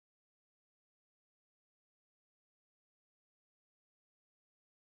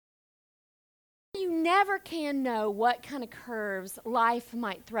you never can know what kind of curves life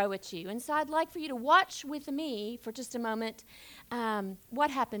might throw at you. And so I'd like for you to watch with me for just a moment what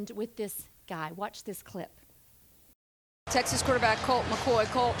happened with this guy. Watch this clip. Texas quarterback Colt McCoy.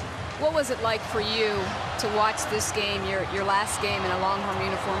 Colt, what was it like for you to watch this game, your last game in a Longhorn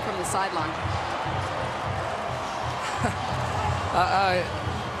uniform from the sideline?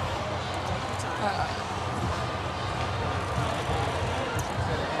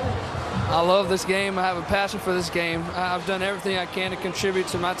 I love this game. I have a passion for this game. I've done everything I can to contribute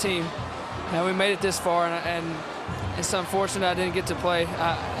to my team, and we made it this far. And it's unfortunate I didn't get to play.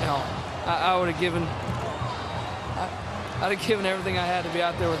 I would have given. I'd have given everything I had to be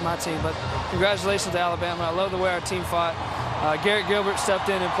out there with my team. But congratulations to Alabama. I love the way our team fought. Garrett Gilbert stepped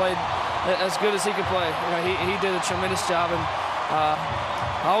in and played as good as he could play. He did a tremendous job, and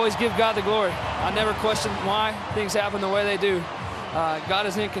I always give God the glory. I never question why things happen the way they do. God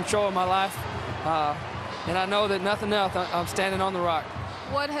is in control of my life, and I know that nothing else, I'm standing on the rock.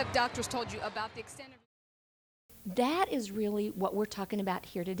 What have doctors told you about the extent of... That is really what we're talking about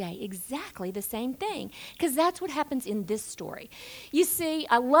here today, exactly the same thing, because that's what happens in this story. You see,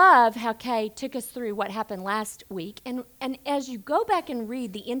 I love how Kay took us through what happened last week, and as you go back and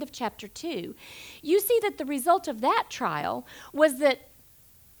read the end of chapter 2, you see that the result of that trial was that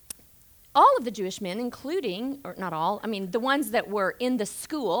all of the Jewish men, including, or not all, the ones that were in the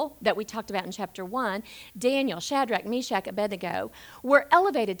school that we talked about in chapter 1, Daniel, Shadrach, Meshach, Abednego, were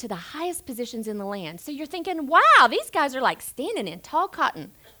elevated to the highest positions in the land. So you're thinking, wow, these guys are like standing in tall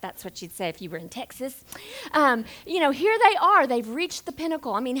cotton. That's what you'd say if you were in Texas. Here they are. They've reached the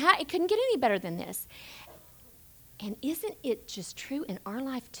pinnacle. It couldn't get any better than this. And isn't it just true in our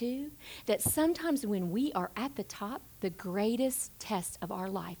life too, that sometimes when we are at the top, the greatest test of our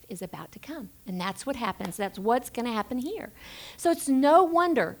life is about to come. And that's what happens. That's what's going to happen here. So it's no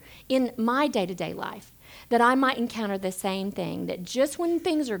wonder in my day-to-day life that I might encounter the same thing, that just when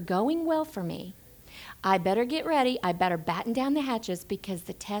things are going well for me, I better get ready. I better batten down the hatches because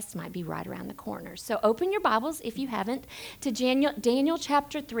the test might be right around the corner. So open your Bibles, if you haven't, to Daniel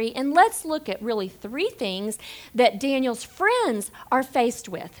chapter 3, and let's look at really 3 things that Daniel's friends are faced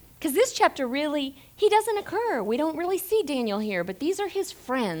with. Because this chapter really, he doesn't occur. We don't really see Daniel here, but these are his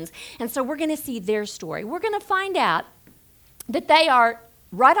friends. And so we're going to see their story. We're going to find out that they are,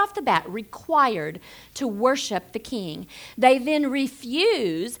 right off the bat, required to worship the king. They then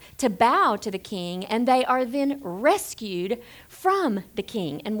refuse to bow to the king, and they are then rescued from the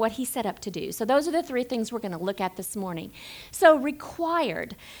king and what he set up to do. So those are the 3 things we're going to look at this morning. So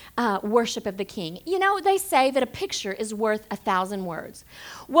required worship of the king. They say that a picture is worth 1,000 words.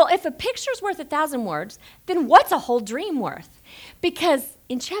 Well, if a picture is worth 1,000 words, then what's a whole dream worth? Because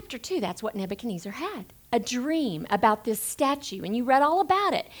in chapter 2, that's what Nebuchadnezzar had. A dream about this statue, and you read all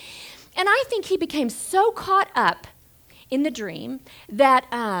about it. And I think he became so caught up in the dream that,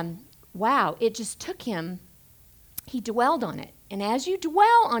 it just took him, he dwelled on it. And as you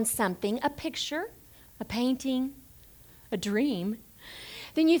dwell on something, a picture, a painting, a dream,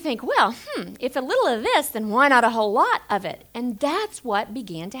 then you think, if a little of this, then why not a whole lot of it? And that's what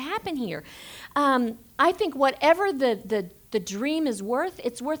began to happen here. I think whatever the dream is worth,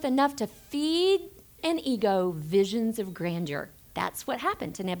 it's worth enough to feed an ego visions of grandeur. That's what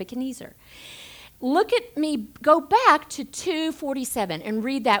happened to Nebuchadnezzar. Look at me, go back to 2:47 and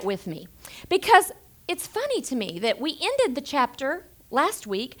read that with me. Because it's funny to me that we ended the chapter last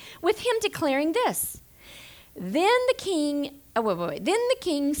week with him declaring this. Then the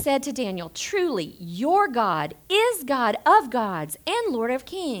king said to Daniel, truly, your God is God of gods and Lord of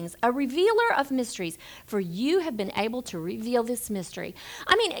kings, a revealer of mysteries, for you have been able to reveal this mystery.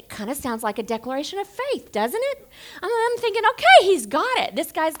 It kind of sounds like a declaration of faith, doesn't it? I'm thinking, okay, he's got it.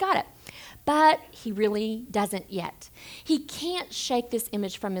 This guy's got it. But he really doesn't yet. He can't shake this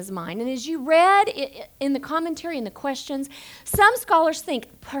image from his mind. And as you read in the commentary and the questions, some scholars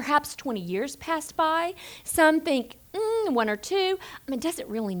think perhaps 20 years passed by. Some think 1 or 2. Does it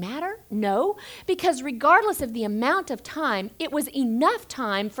really matter? No, because regardless of the amount of time, it was enough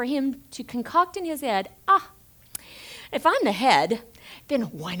time for him to concoct in his head, if I'm the head, then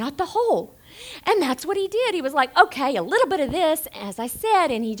why not the whole? And that's what he did. He was like, okay, a little bit of this, as I said,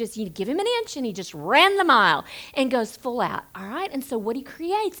 and you give him an inch, and he just ran the mile and goes full out, all right? And so what he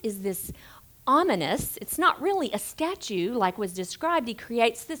creates is this ominous, it's not really a statue like was described, he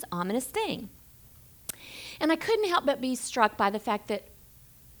creates this ominous thing. And I couldn't help but be struck by the fact that,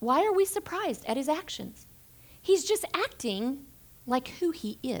 why are we surprised at his actions? He's just acting like who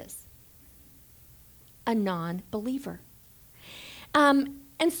he is, a non-believer.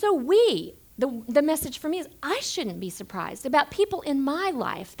 And so we, the message for me is I shouldn't be surprised about people in my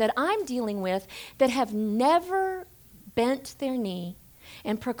life that I'm dealing with that have never bent their knee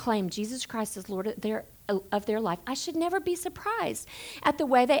and proclaimed Jesus Christ as Lord of their life. I should never be surprised at the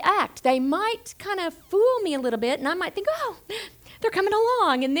way they act. They might kind of fool me a little bit, and I might think, oh, they're coming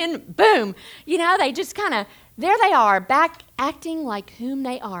along, and then boom, they just kind of, there they are, back acting like whom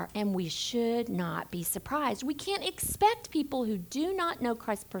they are, and we should not be surprised. We can't expect people who do not know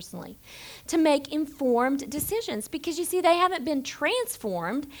Christ personally to make informed decisions because, you see, they haven't been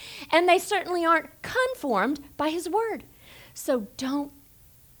transformed, and they certainly aren't conformed by his word. So don't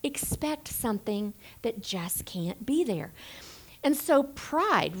expect something that just can't be there. And so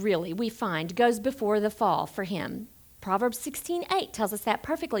pride, really, we find, goes before the fall for him. Proverbs 16:8 tells us that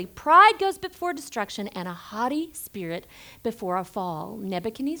perfectly. Pride goes before destruction and a haughty spirit before a fall.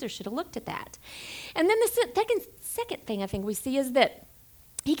 Nebuchadnezzar should have looked at that. And then the second thing I think we see is that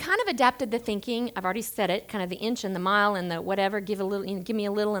he kind of adapted the thinking, I've already said it, kind of the inch and the mile and the whatever, give me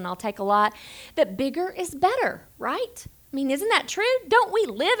a little and I'll take a lot, that bigger is better, right? I mean, isn't that true? Don't we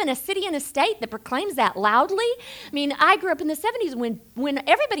live in a city and a state that proclaims that loudly? I mean, I grew up in the 70s when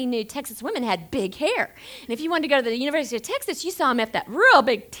everybody knew Texas women had big hair. And if you wanted to go to the University of Texas, you saw them have that real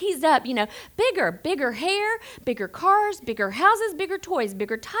big teased up, bigger hair, bigger cars, bigger houses, bigger toys,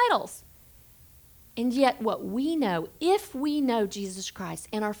 bigger titles. And yet what we know, if we know Jesus Christ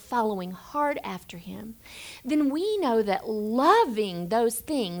and are following hard after him, then we know that loving those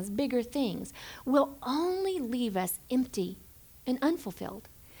things, bigger things, will only leave us empty and unfulfilled.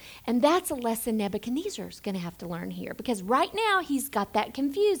 And that's a lesson Nebuchadnezzar's going to have to learn here, because right now he's got that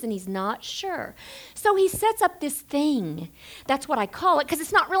confused and he's not sure. So he sets up this thing. That's what I call it, because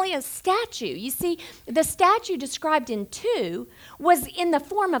it's not really a statue. You see, the statue described in 2 was in the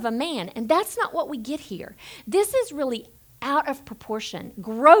form of a man, and that's not what we get here. This is really out of proportion,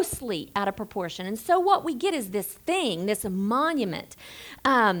 grossly out of proportion. And so what we get is this thing, this monument,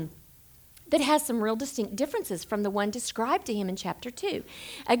 that has some real distinct differences from the one described to him in chapter 2.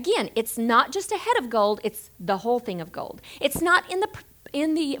 Again, it's not just a head of gold, it's the whole thing of gold. It's not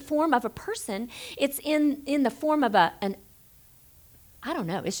in the form of a person, it's in the form of I don't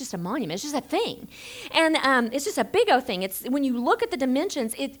know, it's just a monument, it's just a thing. And it's just a big old thing. It's when you look at the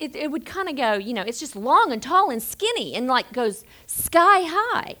dimensions, it would kind of go, it's just long and tall and skinny and like goes sky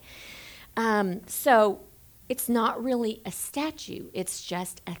high. So it's not really a statue, it's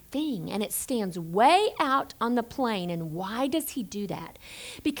just a thing, and it stands way out on the plain. And why does he do that?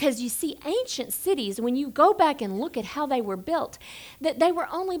 Because you see, ancient cities, when you go back and look at how they were built, that they were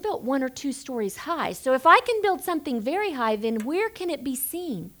only built 1 or 2 stories high. So if I can build something very high, then where can it be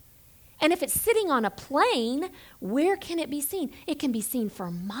seen? And if it's sitting on a plain, where can it be seen? It can be seen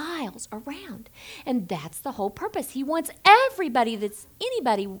for miles around. And that's the whole purpose. He wants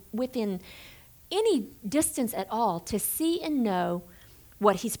anybody within any distance at all to see and know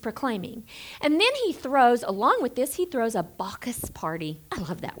what he's proclaiming. And then he throws a Bacchus party. I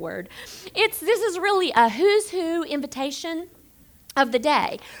love that word. This is really a who's who invitation of the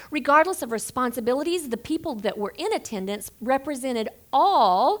day. Regardless of responsibilities, the people that were in attendance represented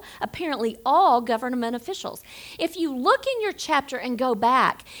apparently all government officials. If you look in your chapter and go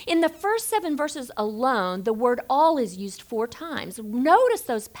back, in the first 7 verses alone, the word all is used 4 times. Notice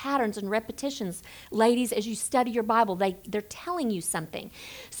those patterns and repetitions, ladies, as you study your Bible. They're telling you something.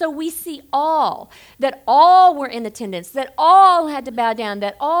 So we see that all were in attendance, that all had to bow down,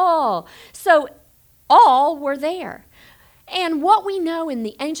 so all were there. And what we know in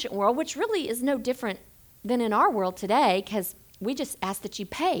the ancient world, which really is no different than in our world today, because we just ask that you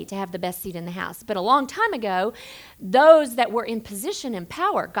pay to have the best seat in the house. But a long time ago, those that were in position and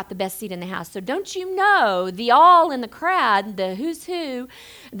power got the best seat in the house. So don't you know, the all in the crowd, the who's who,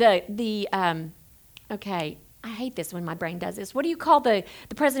 okay, I hate this when my brain does this. What do you call the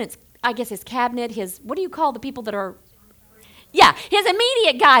president's, I guess his cabinet, what do you call the people that are... Yeah, his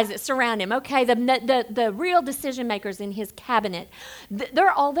immediate guys that surround him, okay, the real decision makers in his cabinet,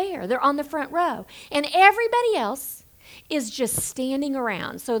 they're all there. They're on the front row. And everybody else is just standing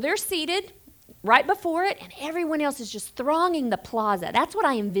around. So they're seated right before it, and everyone else is just thronging the plaza. That's what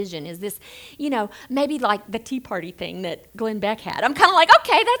I envision, is this, maybe like the Tea Party thing that Glenn Beck had. I'm kind of like,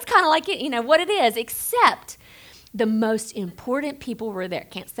 okay, that's kind of like it, what it is, except the most important people were there.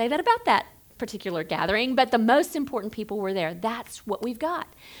 Can't say that about that particular gathering, but the most important people were there. That's what we've got.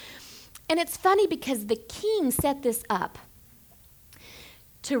 And it's funny because the king set this up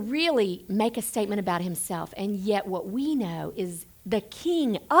to really make a statement about himself, and yet what we know is the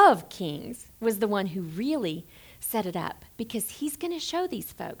King of Kings was the one who really set it up, because he's going to show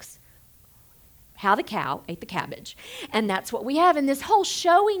these folks how the cow ate the cabbage. And that's what we have. And this whole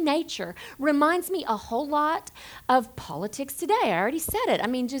showy nature reminds me a whole lot of politics today. I already said it. I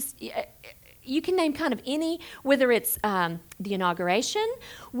mean, just you can name kind of any, whether it's the inauguration,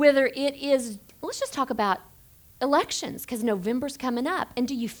 whether it is, let's just talk about elections, because November's coming up. And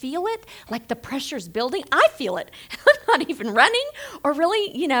do you feel it? Like the pressure's building? I feel it. I'm not even running, or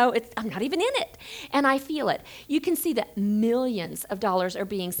really, I'm not even in it. And I feel it. You can see that millions of dollars are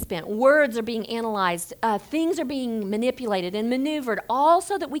being spent. Words are being analyzed. Things are being manipulated and maneuvered, all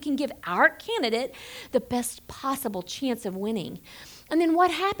so that we can give our candidate the best possible chance of winning. And then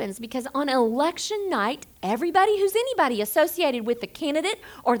what happens? Because on election night, everybody who's anybody associated with the candidate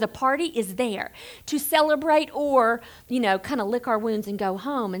or the party is there to celebrate or, kind of lick our wounds and go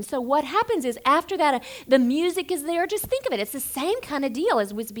home. And so what happens is after that, the music is there. Just think of it. It's the same kind of deal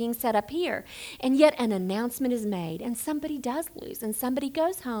as was being set up here. And yet an announcement is made, and somebody does lose, and somebody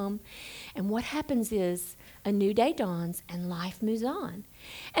goes home. And what happens is a new day dawns, and life moves on.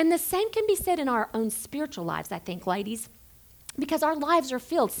 And the same can be said in our own spiritual lives, I think, ladies. Because our lives are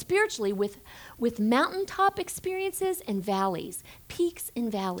filled spiritually with mountaintop experiences and valleys, peaks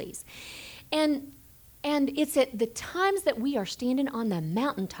and valleys. And it's at the times that we are standing on the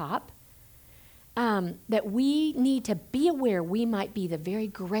mountaintop that we need to be aware we might be the very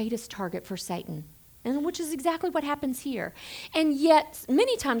greatest target for Satan. And which is exactly what happens here. And yet,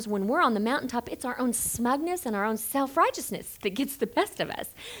 many times when we're on the mountaintop, it's our own smugness and our own self-righteousness that gets the best of us.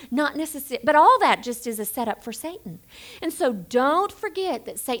 Not necessarily, but all that just is a setup for Satan. And so don't forget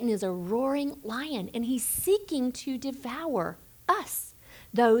that Satan is a roaring lion, and he's seeking to devour us,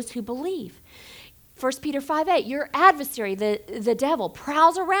 those who believe. 1 Peter 5:8, your adversary, the devil,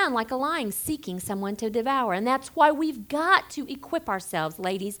 prowls around like a lion seeking someone to devour. And that's why we've got to equip ourselves,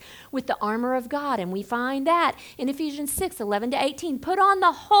 ladies, with the armor of God. And we find that in Ephesians 6:11-18. Put on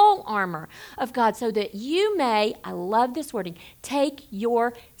the whole armor of God so that you may, I love this wording, take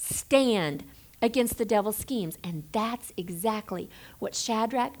your stand against the devil's schemes. And that's exactly what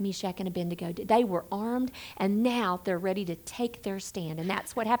Shadrach, Meshach, and Abednego did. They were armed, and now they're ready to take their stand. And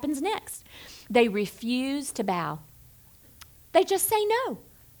that's what happens next. They refuse to bow. They just say no.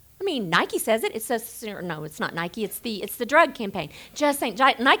 I mean, Nike says it. It says, no, it's not Nike. It's the drug campaign. Just saying,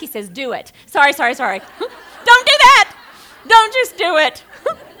 Nike says, do it. Sorry. Don't do that. Don't just do it.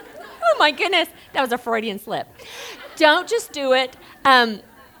 Oh, my goodness. That was a Freudian slip. Don't just do it.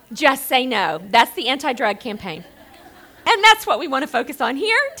 Just say no. That's the anti-drug campaign. And that's what we want to focus on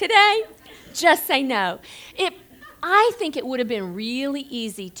here today. Just say no. I think it would have been really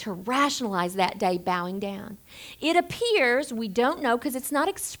easy to rationalize that day bowing down. It appears, we don't know because it's not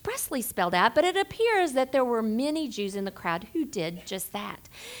expressly spelled out, but it appears that there were many Jews in the crowd who did just that.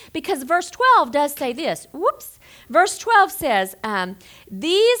 Because verse 12 does say this. Verse 12 says,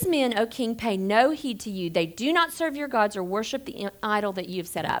 these men, O king, pay no heed to you. They do not serve your gods or worship the idol that you've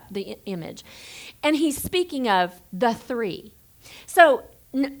set up, the image. And he's speaking of the three. So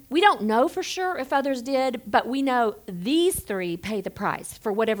we don't know for sure if others did, but we know these three pay the price for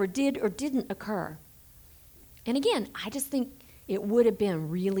whatever did or didn't occur. And again, I just think it would have been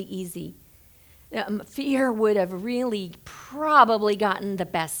really easy. Fear would have really probably gotten the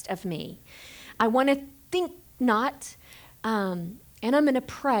best of me. I want to think not, and I'm going to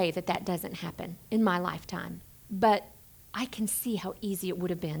pray that doesn't happen in my lifetime. But I can see how easy it would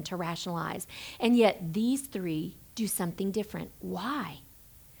have been to rationalize. And yet these three do something different. Why?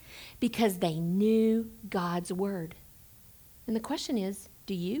 Because they knew God's word. And the question is,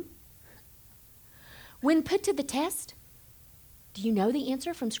 do you? When put to the test, do you know the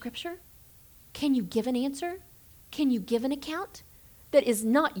answer from Scripture? Can you give an answer? Can you give an account that is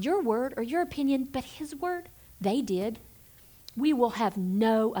not your word or your opinion, but His word? They did. We will have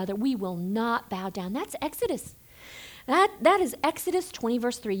no other. We will not bow down. That's Exodus. That is Exodus 20,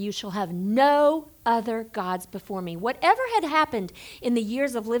 verse 3. You shall have no other gods before me. Whatever had happened in the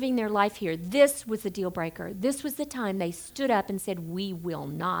years of living their life here, this was the deal breaker. This was the time they stood up and said, we will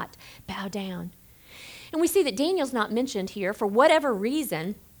not bow down. And we see that Daniel's not mentioned here for whatever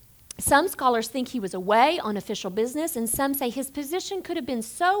reason. Some scholars think he was away on official business, and some say his position could have been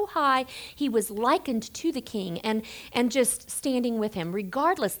so high he was likened to the king and just standing with him.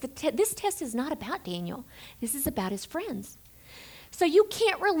 Regardless, this test is not about Daniel. This is about his friends. So you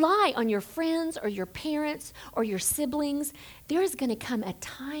can't rely on your friends or your parents or your siblings. There is going to come a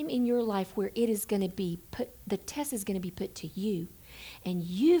time in your life where it is going to be the test is going to be put to you, and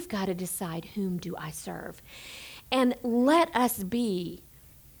you've got to decide, whom do I serve? And let us be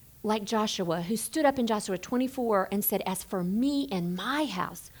like Joshua, who stood up in Joshua 24 and said, as for me and my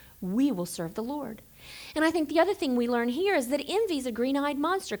house, we will serve the Lord. And I think the other thing we learn here is that envy is a green-eyed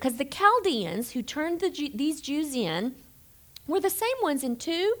monster, because the Chaldeans who turned these Jews in were the same ones in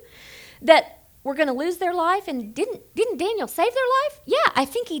 2 that were going to lose their life. And didn't Daniel save their life? Yeah, I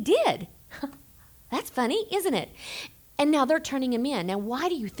think he did. That's funny, isn't it? And now they're turning him in. Now, why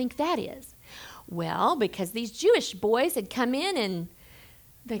do you think that is? Well, because these Jewish boys had come in and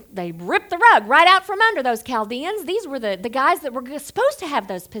they ripped the rug right out from under those Chaldeans. These were the guys that were supposed to have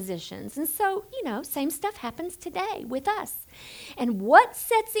those positions. And so, same stuff happens today with us. And what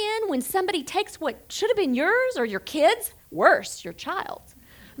sets in when somebody takes what should have been yours or your kids? Worse, your child's.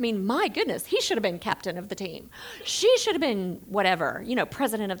 I mean, my goodness, he should have been captain of the team. She should have been whatever,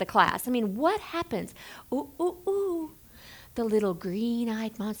 president of the class. I mean, what happens? Ooh. The little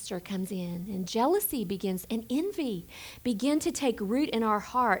green-eyed monster comes in, and jealousy begins, and envy begin to take root in our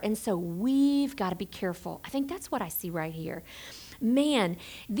heart. And so we've got to be careful. I think that's what I see right here. Man,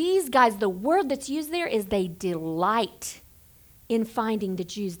 these guys, the word that's used there is they delight in finding the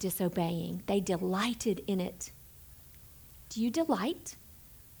Jews disobeying. They delighted in it. Do you delight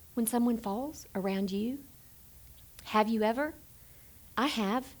when someone falls around you? Have you ever? I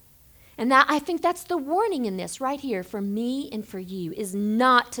have. And I think that's the warning in this right here for me and for you, is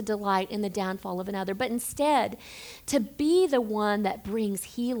not to delight in the downfall of another, but instead to be the one that brings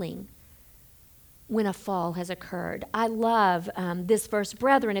healing when a fall has occurred. I love this verse,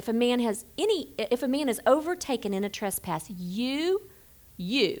 brethren, if a man is overtaken in a trespass, you,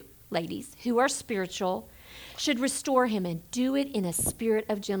 ladies, who are spiritual, should restore him, and do it in a spirit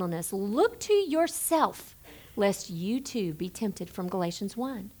of gentleness. Look to yourself, lest you too be tempted, from Galatians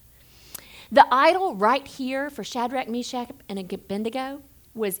 1. The idol right here for Shadrach, Meshach, and Abednego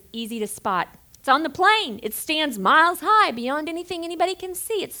was easy to spot. It's on the plain. It stands miles high beyond anything anybody can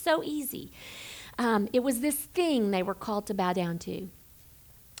see. It's so easy. It was this thing they were called to bow down to.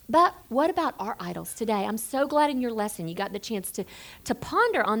 But what about our idols today? I'm so glad in your lesson you got the chance to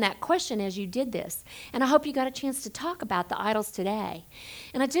ponder on that question as you did this. And I hope you got a chance to talk about the idols today.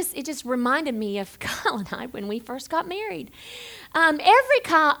 And it just reminded me of Kyle and I when we first got married. Every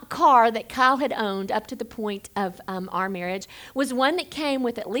car that Kyle had owned up to the point of our marriage was one that came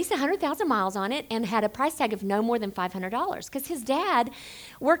with at least 100,000 miles on it and had a price tag of no more than $500, because his dad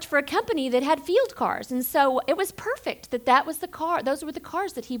worked for a company that had field cars. And so it was perfect that was the car. Those were the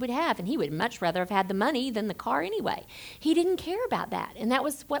cars that he would have, and he would much rather have had the money than the car anyway. He didn't care about that, and that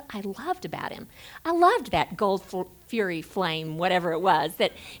was what I loved about him. I loved that Gold Fury Flame, whatever it was,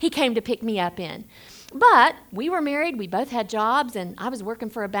 that he came to pick me up in. But we were married, we both had jobs, and I was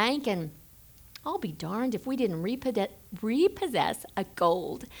working for a bank, and I'll be darned if we didn't repossess a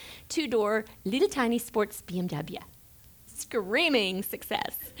gold 2-door little tiny sports BMW. Screaming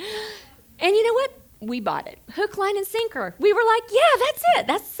success. And you know what? We bought it. Hook, line, and sinker. We were like, yeah, that's it.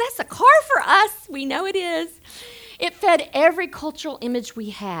 That's a car for us. We know it is. It fed every cultural image we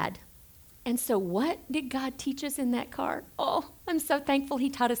had. And so what did God teach us in that car? Oh, I'm so thankful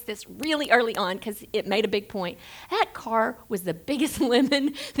he taught us this really early on, because it made a big point. That car was the biggest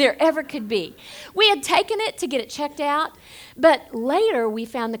lemon there ever could be. We had taken it to get it checked out, but later we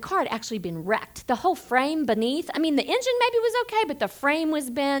found the car had actually been wrecked. The whole frame beneath, the engine maybe was okay, but the frame was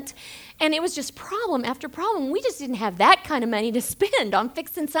bent, and it was just problem after problem. We just didn't have that kind of money to spend on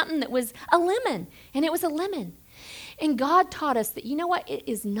fixing something that was a lemon, and it was a lemon. And God taught us that, you know what? It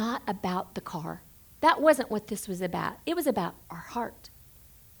is not about the car. That wasn't what this was about. It was about our heart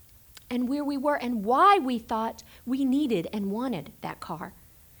and where we were and why we thought we needed and wanted that car.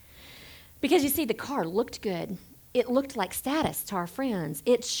 Because you see, the car looked good. It looked like status to our friends.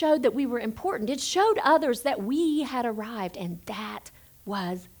 It showed that we were important. It showed others that we had arrived, and that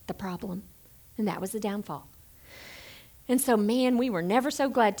was the problem. And that was the downfall. And so, man, we were never so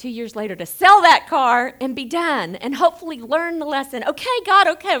glad 2 years later to sell that car and be done and hopefully learn the lesson. Okay, God,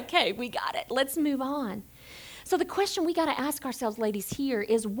 okay, we got it. Let's move on. So the question we got to ask ourselves, ladies, here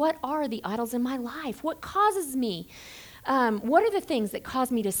is, what are the idols in my life? What causes me? What are the things that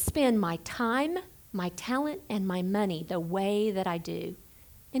cause me to spend my time, my talent, and my money the way that I do?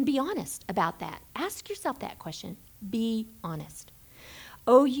 And be honest about that. Ask yourself that question. Be honest.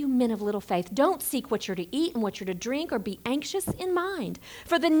 O you men of little faith, don't seek what you're to eat and what you're to drink, or be anxious in mind.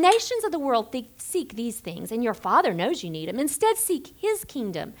 For the nations of the world seek these things, and your Father knows you need them. Instead, seek his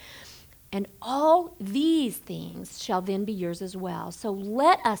kingdom, and all these things shall then be yours as well. So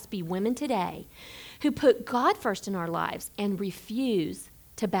let us be women today who put God first in our lives and refuse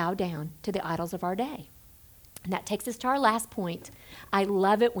to bow down to the idols of our day. And that takes us to our last point. I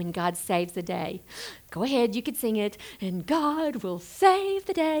love it when God saves the day. Go ahead, you could sing it. And God will save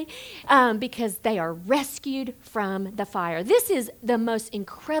the day, because they are rescued from the fire. This is the most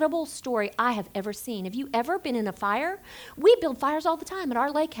incredible story I have ever seen. Have you ever been in a fire? We build fires all the time at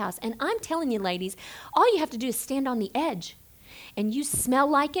our lake house. And I'm telling you, ladies, all you have to do is stand on the edge. And you smell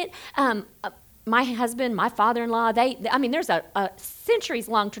like it. My husband, my father-in-law, there's a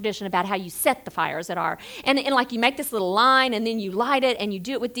centuries-long tradition about how you set the fires at our, and like you make this little line, and then you light it, and you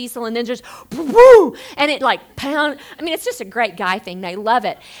do it with diesel, and then just, woo, and it like pound. It's just a great guy thing. They love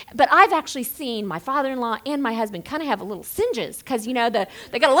it. But I've actually seen my father-in-law and my husband kind of have a little singes, because, they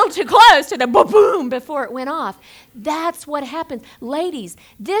got a little too close to the boom before it went off. That's what happens. Ladies,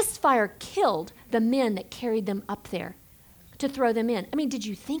 this fire killed the men that carried them up there to throw them in. Did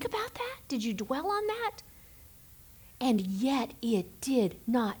you think about that? Did you dwell on that? And yet it did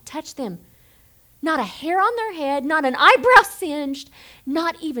not touch them. Not a hair on their head, not an eyebrow singed,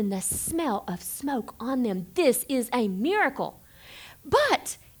 not even the smell of smoke on them. This is a miracle.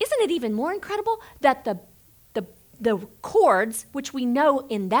 But isn't it even more incredible that the cords, which we know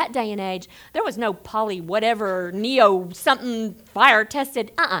in that day and age, there was no poly whatever, neo something fire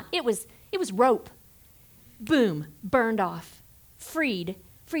tested. It was rope. Boom, burned off, freed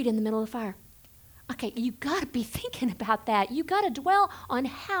in the middle of the fire. Okay, you got to be thinking about that. You got to dwell on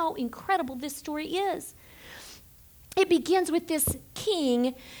how incredible this story is. It begins with this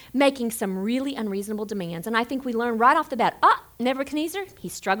king making some really unreasonable demands, and I think we learn right off the bat, Nebuchadnezzar, he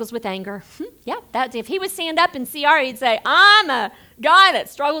struggles with anger. If he was stand up in CR, he'd say, I'm a guy that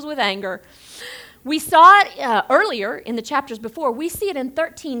struggles with anger. We saw it earlier in the chapters before. We see it in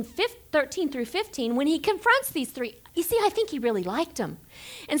 13 through 15 when he confronts these three. You see, I think he really liked them.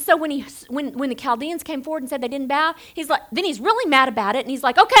 And so when the Chaldeans came forward and said they didn't bow, he's really mad about it. And he's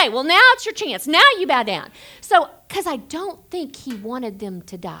like, okay, well, now it's your chance. Now you bow down. So, because I don't think he wanted them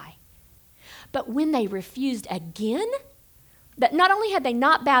to die. But when they refused again, that not only had they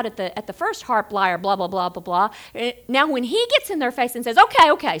not bowed at the first harp lyre, blah, blah, blah, blah, blah. Now when he gets in their face and says,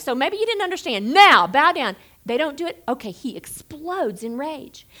 okay, so maybe you didn't understand. Now, bow down. They don't do it. Okay, he explodes in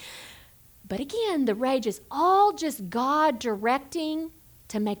rage. But again, the rage is all just God directing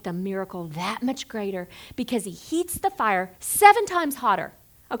to make the miracle that much greater, because he heats the fire 7 times hotter.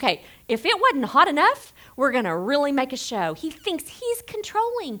 Okay, if it wasn't hot enough, we're going to really make a show. He thinks he's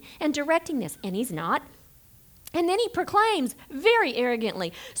controlling and directing this, and he's not. And then he proclaims very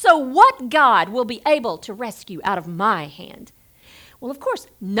arrogantly, so what God will be able to rescue out of my hand? Well, of course,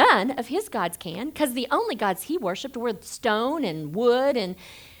 none of his gods can, because the only gods he worshipped were stone and wood, and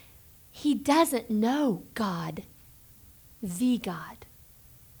he doesn't know God, the God.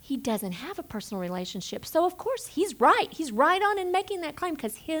 He doesn't have a personal relationship. So, of course, he's right. He's right on in making that claim,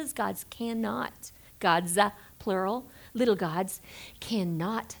 because his gods cannot, gods, plural, little gods,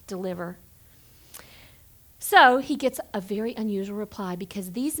 cannot deliver. So he gets a very unusual reply,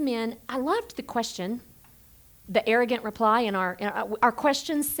 because these men, I loved the question, the arrogant reply, and our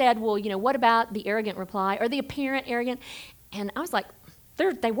questions said, well, what about the arrogant reply or the apparent arrogant? And I was like,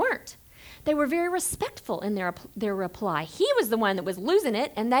 they weren't. They were very respectful in their reply. He was the one that was losing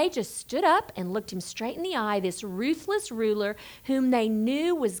it, and they just stood up and looked him straight in the eye, this ruthless ruler whom they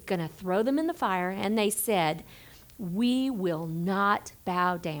knew was going to throw them in the fire, and they said, we will not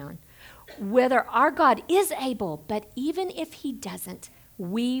bow down. Whether our God is able, but even if he doesn't,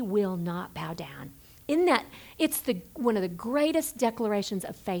 we will not bow down. In that, it's one of the greatest declarations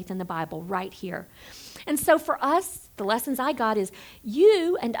of faith in the Bible right here. And so for us, the lessons I got is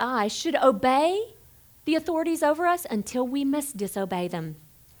you and I should obey the authorities over us until we must disobey them.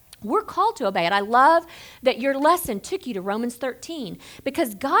 We're called to obey it. I love that your lesson took you to Romans 13,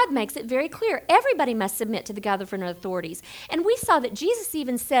 because God makes it very clear. Everybody must submit to the government authorities. And we saw that Jesus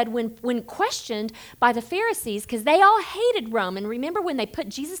even said when questioned by the Pharisees, because they all hated Rome. And remember when they put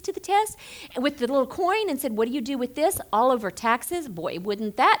Jesus to the test with the little coin and said, what do you do with this? All over taxes? Boy,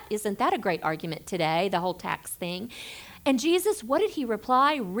 isn't that a great argument today, the whole tax thing? And Jesus, what did he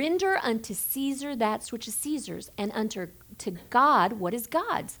reply? Render unto Caesar that which is Caesar's, and unto God what is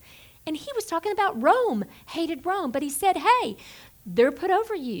God's. And he was talking about Rome, hated Rome, but he said, hey, they're put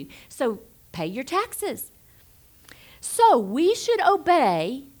over you, so pay your taxes. So we should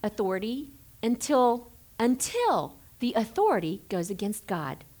obey authority until the authority goes against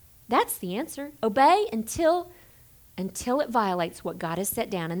God. That's the answer. Obey until it violates what God has set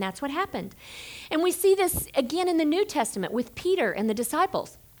down, and that's what happened. And we see this again in the New Testament with Peter and the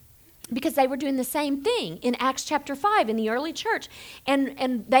disciples, because they were doing the same thing in Acts chapter 5 in the early church,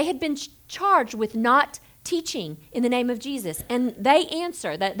 and they had been charged with not teaching in the name of Jesus. And they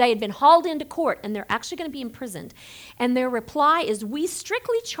answer that they had been hauled into court and they're actually going to be imprisoned. And their reply is, we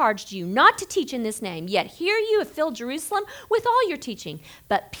strictly charged you not to teach in this name, yet here you have filled Jerusalem with all your teaching.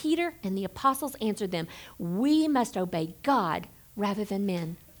 But Peter and the apostles answered them, we must obey God rather than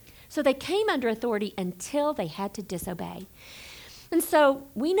men. So they came under authority until they had to disobey. And so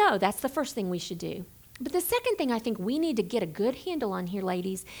we know that's the first thing we should do. But the second thing I think we need to get a good handle on here,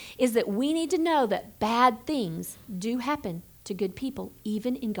 ladies, is that we need to know that bad things do happen to good people,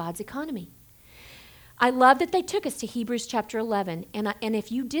 even in God's economy. I love that they took us to Hebrews chapter 11, and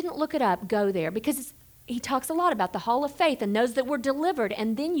if you didn't look it up, go there, because he talks a lot about the hall of faith and those that were delivered,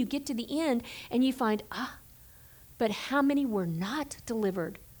 and then you get to the end and you find, but how many were not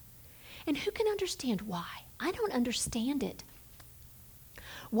delivered? And who can understand why? I don't understand it.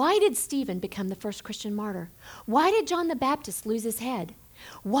 Why did Stephen become the first Christian martyr? Why did John the Baptist lose his head?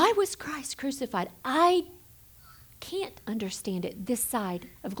 Why was Christ crucified? I can't understand it this side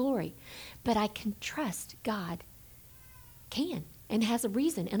of glory, but I can trust God can and has a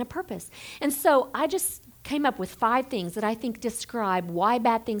reason and a purpose. And so I just came up with 5 things that I think describe why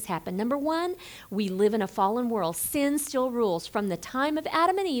bad things happen. Number 1, we live in a fallen world. Sin still rules. From the time of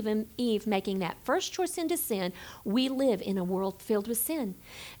Adam and Eve making that first choice into sin, we live in a world filled with sin.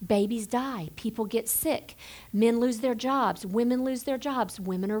 Babies die. People get sick. Men lose their jobs. Women lose their jobs.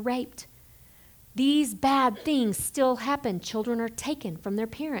 Women are raped. These bad things still happen. Children are taken from their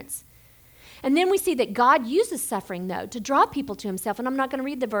parents. And then we see that God uses suffering, though, to draw people to himself. And I'm not going to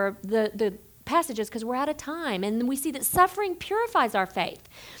read the passages because we're out of time. And we see that suffering purifies our faith.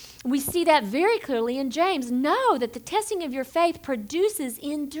 We see that very clearly in James. Know that the testing of your faith produces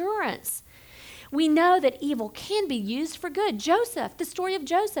endurance. We know that evil can be used for good. Joseph, the story of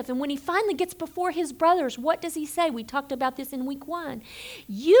Joseph, and when he finally gets before his brothers, what does he say? We talked about this in week 1.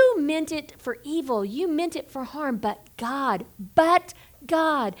 You meant it for evil. You meant it for harm, but God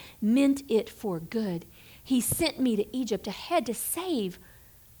meant it for good. He sent me to Egypt ahead to save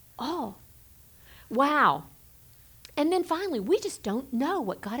all. Wow. And then finally, we just don't know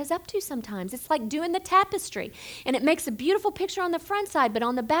what God is up to sometimes. It's like doing the tapestry. And it makes a beautiful picture on the front side, but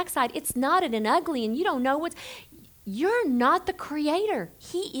on the back side, it's knotted and ugly, and you don't know you're not the creator.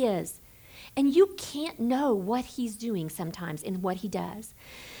 He is. And you can't know what he's doing sometimes in what he does.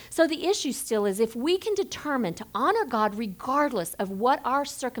 So the issue still is if we can determine to honor God regardless of what our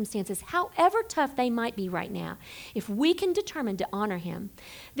circumstances, however tough they might be right now, if we can determine to honor him,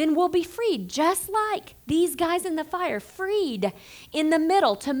 then we'll be freed, just like these guys in the fire, freed in the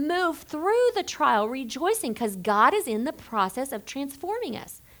middle to move through the trial rejoicing because God is in the process of transforming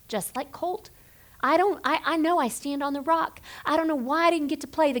us, just like Colt. I know I stand on the rock. I don't know why I didn't get to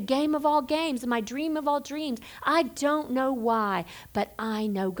play the game of all games, my dream of all dreams. I don't know why, but I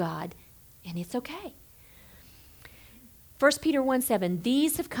know God, and it's okay. 1 Peter 1:7,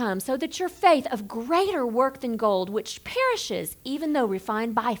 these have come so that your faith of greater work than gold, which perishes even though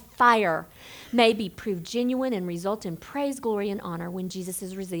refined by fire, may be proved genuine and result in praise, glory, and honor when Jesus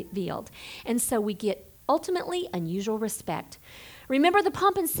is revealed. And so we get ultimately unusual respect. Remember the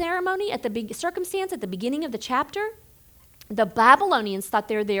pomp and ceremony at the circumstance at the beginning of the chapter? The Babylonians thought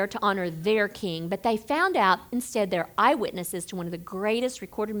they were there to honor their king, but they found out instead they're eyewitnesses to one of the greatest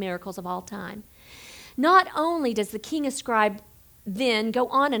recorded miracles of all time. Not only does the king then go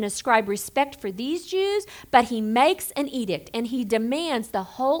on and ascribe respect for these Jews, but he makes an edict and he demands the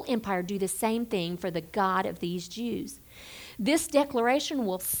whole empire do the same thing for the God of these Jews. This declaration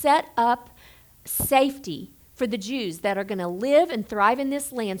will set up safety for the Jews that are going to live and thrive in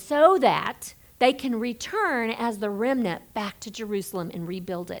this land so that they can return as the remnant back to Jerusalem and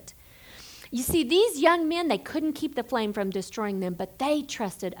rebuild it. You see, these young men, they couldn't keep the flame from destroying them, but they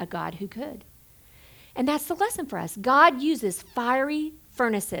trusted a God who could. And that's the lesson for us. God uses fiery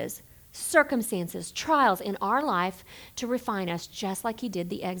furnaces, circumstances, trials in our life to refine us just like he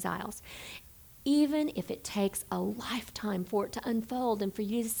did the exiles. Even if it takes a lifetime for it to unfold and for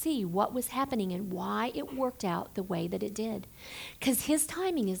you to see what was happening and why it worked out the way that it did. Because his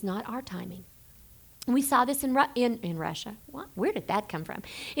timing is not our timing. We saw this in Russia. What? Where did that come from?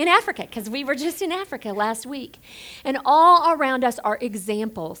 In Africa, because we were just in Africa last week. And all around us are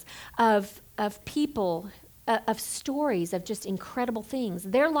examples of people, of stories of just incredible things.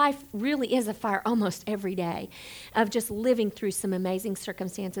 Their life really is a fire almost every day of just living through some amazing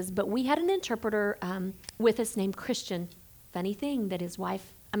circumstances. But we had an interpreter with us named Christian. Funny thing that his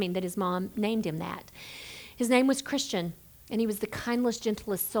mom named him that. His name was Christian, and he was the kindest,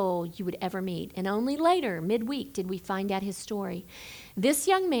 gentlest soul you would ever meet. And only later, midweek, did we find out his story. This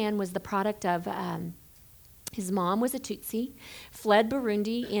young man was the product of His mom was a Tutsi, fled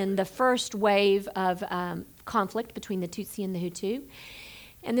Burundi in the first wave of conflict between the Tutsi and the Hutu.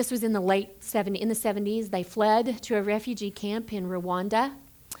 And this was in the in the 70s. They fled to a refugee camp in Rwanda,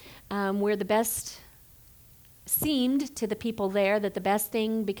 where the best seemed to the people there that the best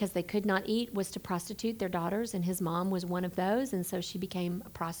thing, because they could not eat, was to prostitute their daughters, and his mom was one of those, and so she became a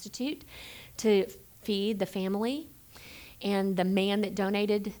prostitute to feed the family. And the man that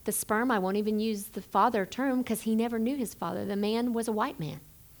donated the sperm, I won't even use the father term because he never knew his father. The man was a white man.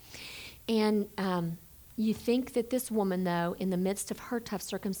 And you think that this woman, though, in the midst of her tough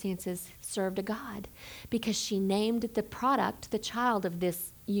circumstances, served a God because she named the product the child of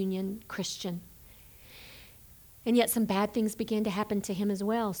this Union Christian. And yet some bad things began to happen to him as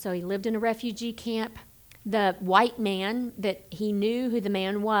well. So he lived in a refugee camp. The white man that he knew who the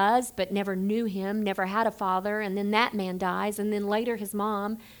man was, but never knew him, never had a father, and then that man dies, and then later his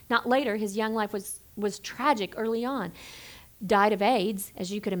mom, not later, his young life was tragic early on, died of AIDS.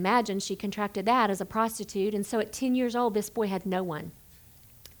 As you could imagine, she contracted that as a prostitute, and so at 10 years old, this boy had no one.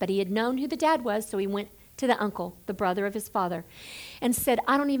 But he had known who the dad was, so he went to the uncle, the brother of his father, and said,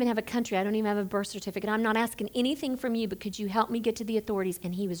 I don't even have a country, I don't even have a birth certificate, I'm not asking anything from you, but could you help me get to the authorities?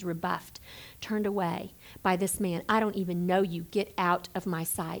 And he was rebuffed, turned away by this man. I don't even know you, get out of my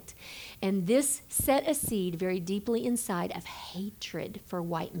sight. And this set a seed very deeply inside of hatred for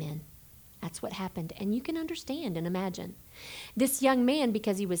white men. That's what happened. And you can understand and imagine. This young man,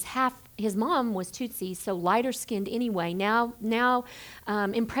 because he was his mom was Tutsi, so lighter skinned anyway, now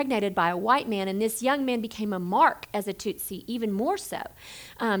impregnated by a white man, and this young man became a mark as a Tutsi, even more so,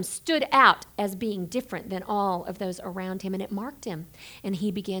 stood out as being different than all of those around him, and it marked him, and he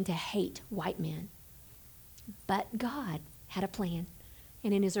began to hate white men. But God had a plan.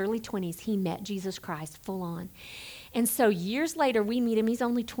 And in his early 20s, he met Jesus Christ full on. And so years later, we meet him. He's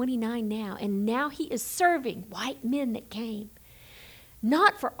only 29 now. And now he is serving white men that came,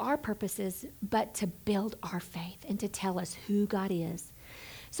 not for our purposes, but to build our faith and to tell us who God is.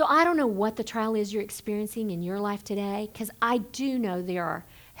 So I don't know what the trial is you're experiencing in your life today, because I do know there are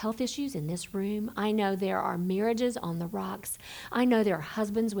health issues in this room. I know there are marriages on the rocks. I know there are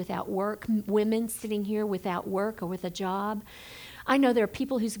husbands without work, women sitting here without work or with a job. I know there are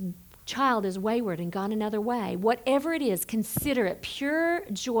people whose child is wayward and gone another way. Whatever it is, consider it pure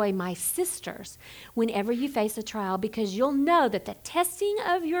joy, my sisters, whenever you face a trial, because you'll know that the testing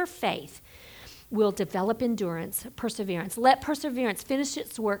of your faith will develop endurance, perseverance. Let perseverance finish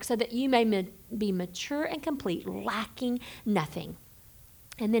its work so that you may be mature and complete, lacking nothing.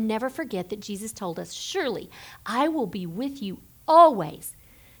 And then never forget that Jesus told us, surely I will be with you always.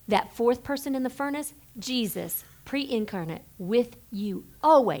 That fourth person in the furnace, Jesus, pre-incarnate, with you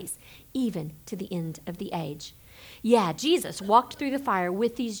always, even to the end of the age. Yeah, Jesus walked through the fire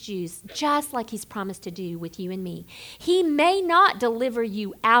with these Jews just like he's promised to do with you and me. He may not deliver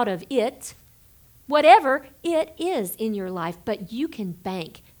you out of it, whatever it is in your life, but you can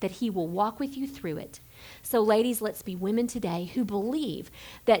bank that he will walk with you through it. So ladies, let's be women today who believe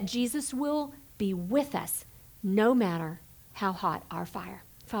that Jesus will be with us no matter how hot our fire.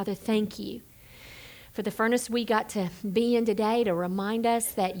 Father, thank you for the furnace we got to be in today to remind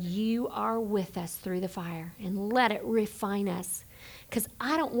us that you are with us through the fire, and let it refine us, because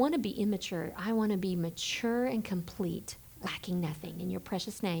I don't want to be immature. I want to be mature and complete, lacking nothing. In your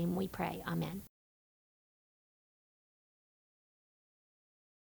precious name we pray. Amen.